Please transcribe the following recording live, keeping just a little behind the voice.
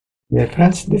Dear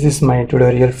friends, this is my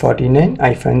tutorial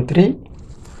 49-3.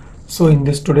 So in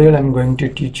this tutorial I'm going to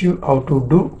teach you how to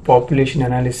do population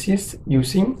analysis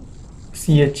using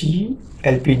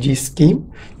CHELPG scheme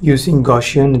using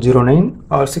Gaussian 09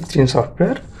 or 16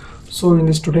 software. So in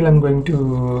this tutorial I'm going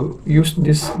to use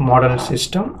this model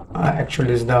system.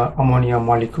 Actually is the ammonia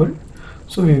molecule.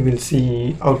 So we will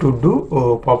see how to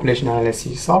do population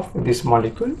analysis of this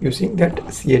molecule using that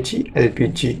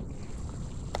CHELPG.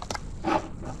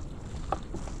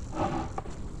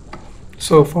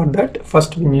 So for that,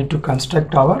 first we need to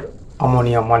construct our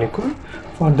ammonia molecule.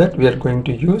 For that we are going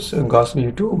to use Gauss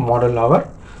view to model our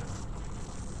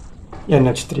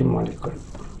NH3 molecule.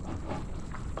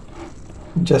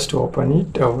 Just open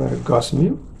it, our Gauss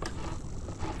view.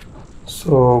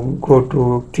 So go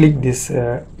to click this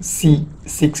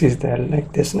C6 is there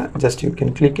like this. Just you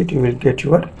can click it, you will get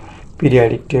your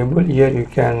periodic table. Here you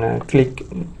can click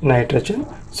nitrogen.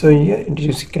 So here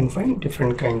you can find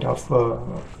different kind of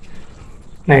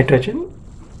nitrogen.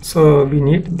 So we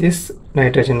need this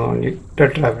nitrogen only,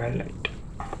 tetravalent.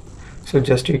 So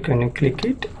just you can click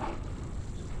it,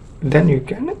 then you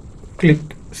can click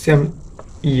same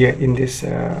here in this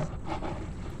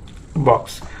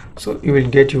box. So you will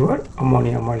get your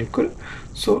ammonia molecule.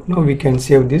 So now we can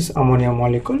save this ammonia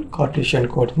molecule Cartesian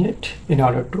coordinate in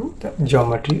order to the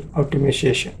geometry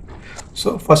optimization.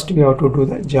 So first we have to do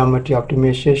the geometry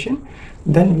optimization,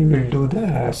 then we will do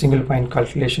the single point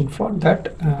calculation for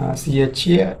that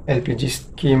CHELPG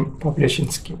scheme, population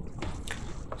scheme.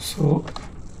 So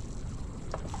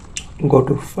go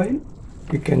to file,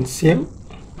 you can save.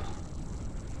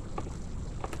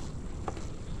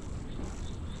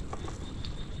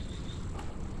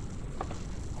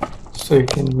 So you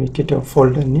can make it a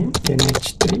folder name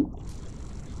NH3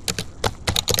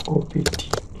 OPT.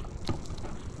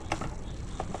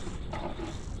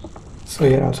 So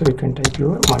here also you can type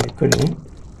your molecule name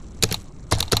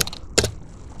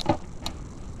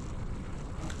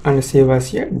and save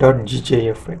as a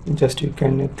 .gjf file. Just you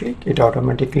can click it,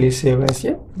 automatically save as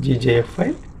a gjf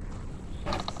file.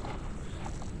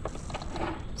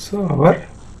 So our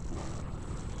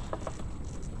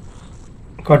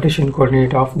Cartesian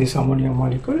coordinate of this ammonia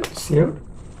molecule saved.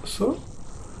 So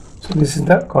this is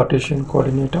the Cartesian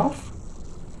coordinate of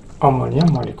ammonia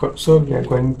molecule. So we are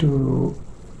going to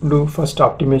do first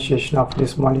optimization of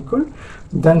this molecule,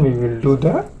 then we will do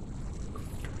the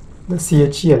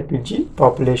CHELPG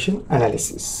population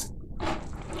analysis.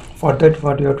 For that,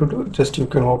 what you have to do, just you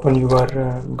can open your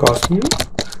Gauss view,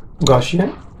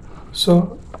 Gaussian,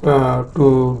 so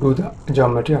to do the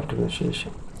geometry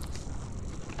optimization.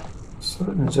 So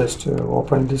just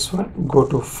open this one, go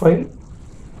to file,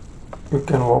 you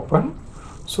can open.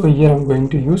 So here I'm going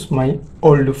to use my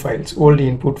old files, old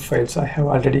input files I have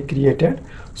already created.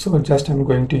 So just I'm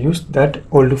going to use that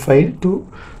old file to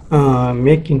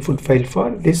make input file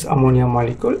for this ammonia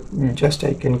molecule. Just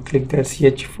I can click that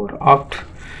CH4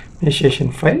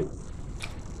 optimization file.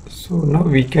 So now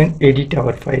we can edit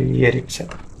our file here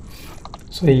itself.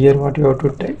 So here what you have to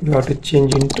type, you have to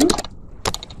change into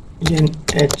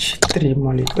NH3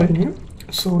 molecule name.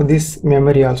 So this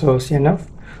memory also is enough.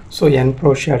 So n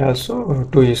pro shade also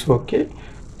 2 is okay.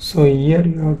 So here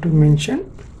you have to mention,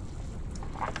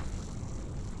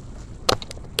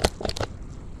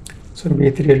 so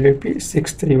B3 will be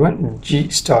 631 G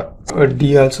star or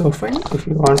D also fine. If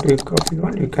you want to copy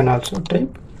one, you can also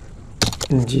type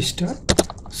G star.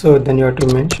 So then you have to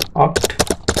mention opt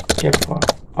F for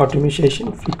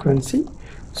optimization frequency.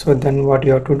 So then what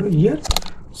you have to do here,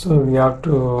 so we have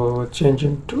to change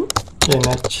into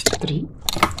NH3.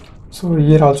 So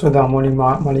here also the ammonia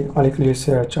molecule is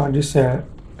charge is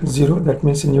 0, that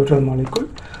means a neutral molecule.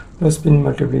 The spin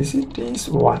multiplicity is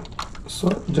 1. So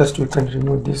just you can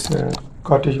remove this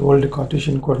old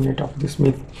Cartesian coordinate of this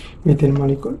methane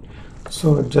molecule.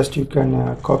 So just you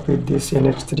can copy this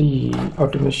NH3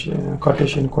 optimization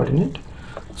Cartesian coordinate.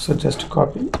 So just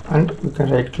copy and you can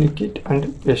right click it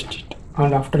and paste it.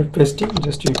 And after pasting,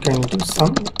 just you can give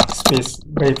some space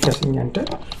by pressing enter.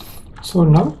 So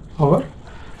now our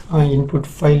input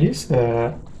file is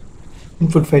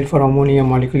input file for ammonia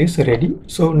molecule is ready.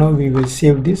 So now we will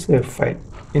save this file,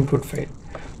 input file.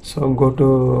 So go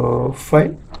to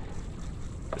file,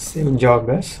 save job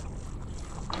as.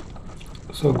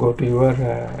 So go to your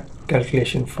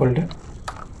calculation folder.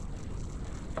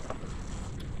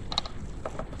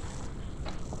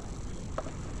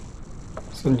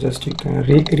 So just you can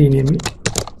rename it.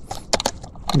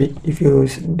 If you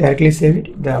directly save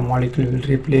it, the molecule will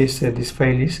replace this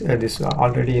file is this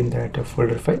already in that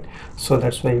folder file. So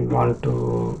that's why we want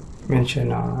to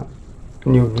mention a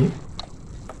new name.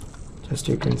 Just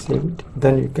you can save it,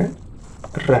 then you can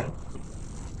run.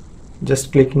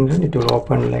 Just clicking run, it will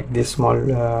open like this small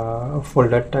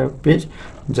folder type page.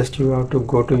 Just you have to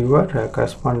go to your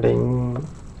corresponding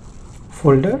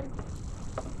folder.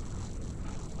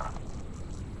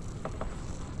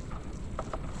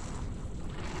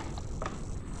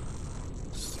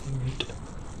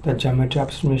 The geometry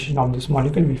approximation of this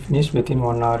molecule we finished within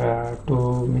 1 or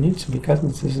 2 minutes, because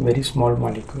this is very small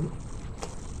molecule.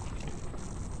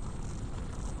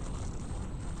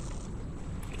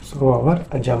 So our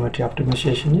geometry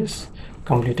optimization is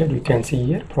completed. You can see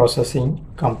here processing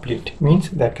complete,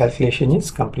 means the calculation is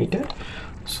completed.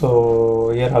 So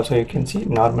here also you can see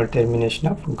normal termination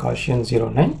of Gaussian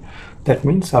 09. That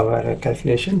means our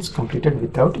calculations completed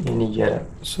without any error.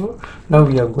 So now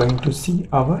we are going to see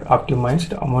our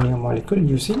optimized ammonia molecule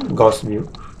using Gauss view.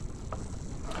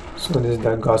 So this is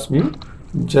the Gauss view.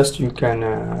 Just you can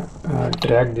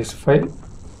drag this file.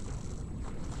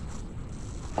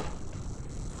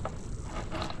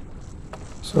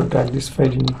 So drag this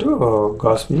file into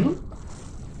Gauss view.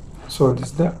 So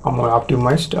this is the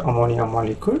optimized ammonia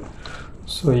molecule.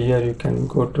 So here you can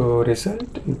go to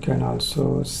result. You can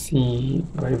also see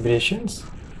vibrations.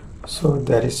 So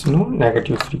there is no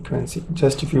negative frequency.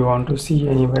 Just if you want to see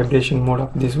any vibration mode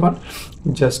of this one,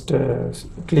 just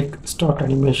click start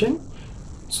animation.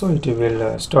 So it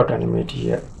will start animate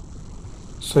here.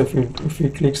 So if you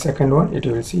click second one, it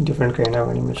will see different kind of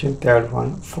animation, third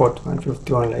one, fourth one, fifth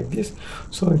one, like this.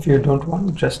 So if you don't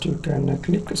want, just you can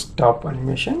click stop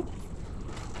animation,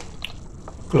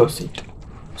 close it.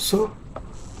 So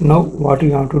now what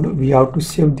we have to do, we have to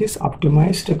save this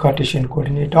optimized Cartesian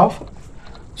coordinate of.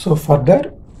 So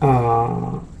further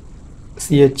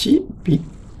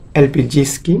CHELPG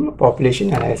scheme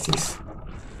population analysis.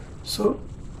 So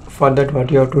for that, what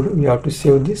you have to do, we have to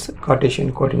save this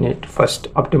Cartesian coordinate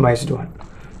first, optimized one.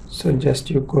 So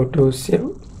just you go to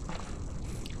save,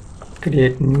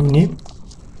 create new name,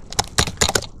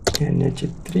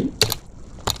 NH3,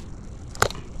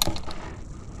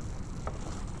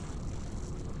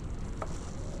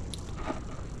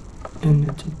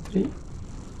 NH3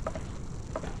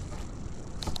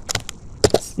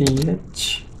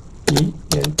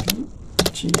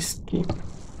 CHELPG scheme.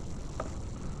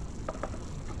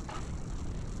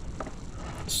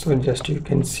 So just you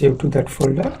can save to that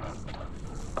folder.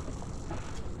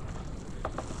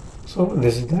 So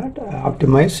this is that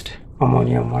optimized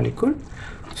ammonia molecule.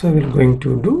 So we're going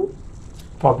to do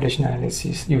population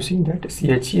analysis using that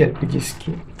CHELPG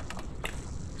scheme.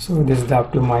 So this is the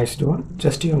optimized one.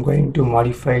 Just you are going to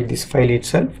modify this file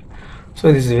itself.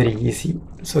 So this is very easy.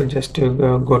 So just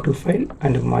go to file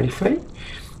and modify.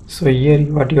 So here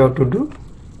what you have to do,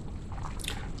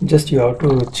 just you have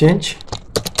to change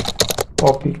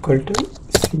pop equal to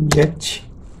CHELPG.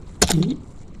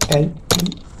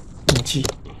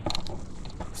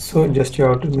 So just you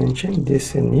have to mention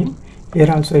this name.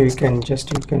 Here also you can change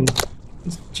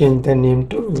the name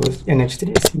to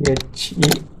NH3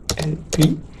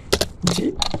 CHELPG.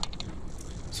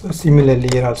 So similarly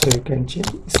here also you can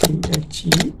change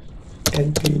CHELPG.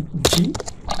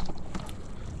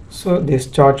 So this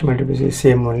charge multiplication is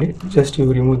same only, just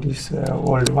you remove this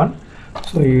old one.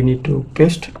 So you need to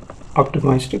paste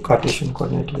optimized Cartesian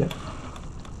coordinate here.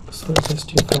 So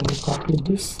just you can copy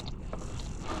this,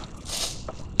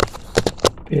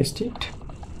 paste it.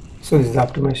 So this is the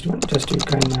optimized one. Just you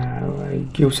can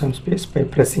give some space by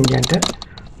pressing enter.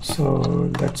 So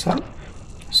that's all.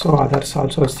 So others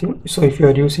also same. So if you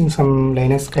are using some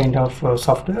Linux kind of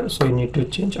software, so you need to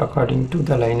change according to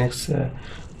the Linux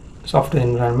software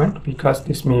environment, because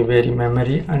this may vary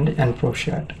memory and enprove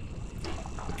shared.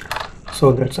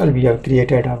 So that's all. We have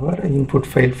created our input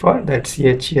file for that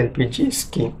CHELPG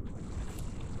scheme.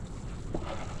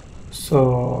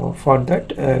 So for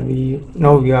that we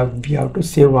have to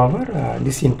save our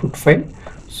this input file.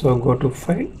 So go to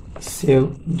file,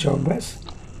 save job as,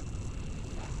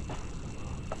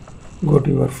 go to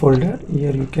your folder.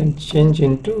 Here you can change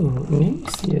into name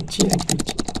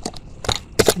CHELPG.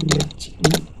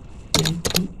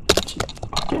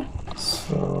 Okay,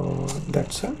 so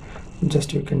that's all.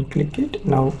 Just you can click it.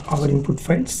 Now our input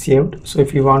file saved. So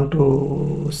if you want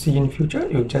to see in future,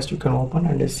 you can open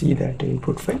and see that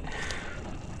input file.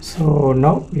 So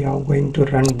now we are going to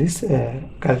run this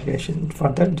calculation. For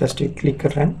that, just you click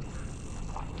run.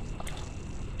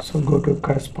 So go to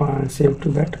save to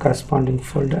that corresponding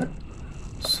folder.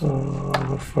 So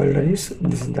our folder is,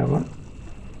 this is the one.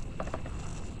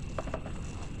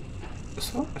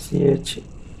 So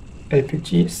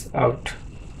CHELPG is out.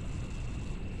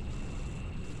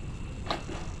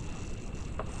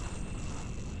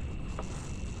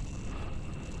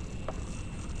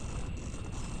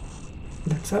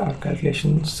 That's the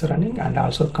calculations running and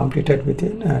also completed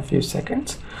within a few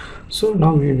seconds. So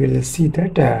now we will see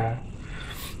that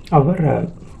our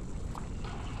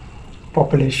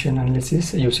population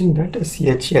analysis using that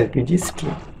CHELPG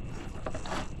scheme.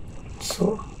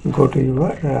 So go to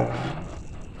your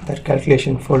that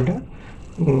calculation folder,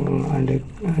 and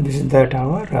this is that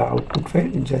our output file.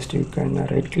 Just you can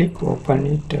right click, open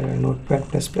it, notepad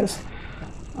 ++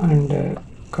 and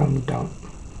come down.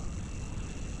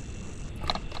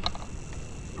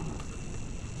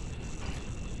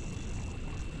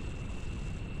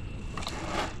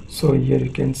 So here you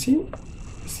can see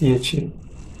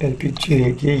CHELPG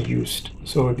radii used.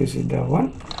 So this is the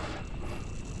one.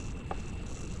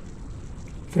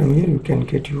 From here you can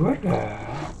get your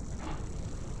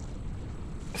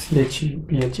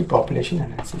CHELPG population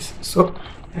analysis. So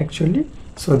actually,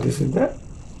 so this is the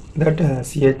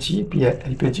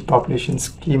CHELPG population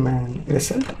scheme and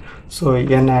result. So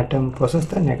N atom possess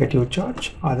the negative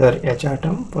charge, other H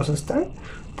atom possess the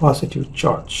positive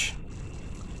charge.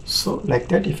 So like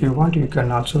that, if you want, you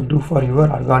can also do for your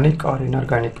organic or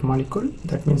inorganic molecule,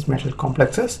 that means metal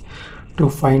complexes, to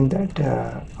find that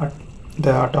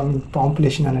the atomic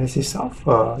population analysis of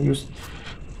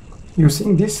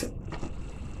using this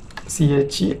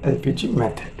CHELPG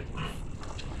method.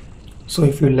 So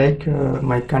if you like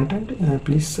my content,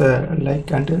 please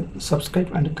like and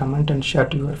subscribe and comment and share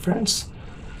to your friends.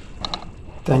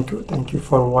 Thank you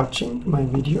for watching my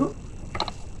video.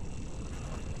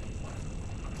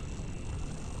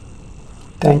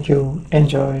 Thank you.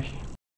 Enjoy.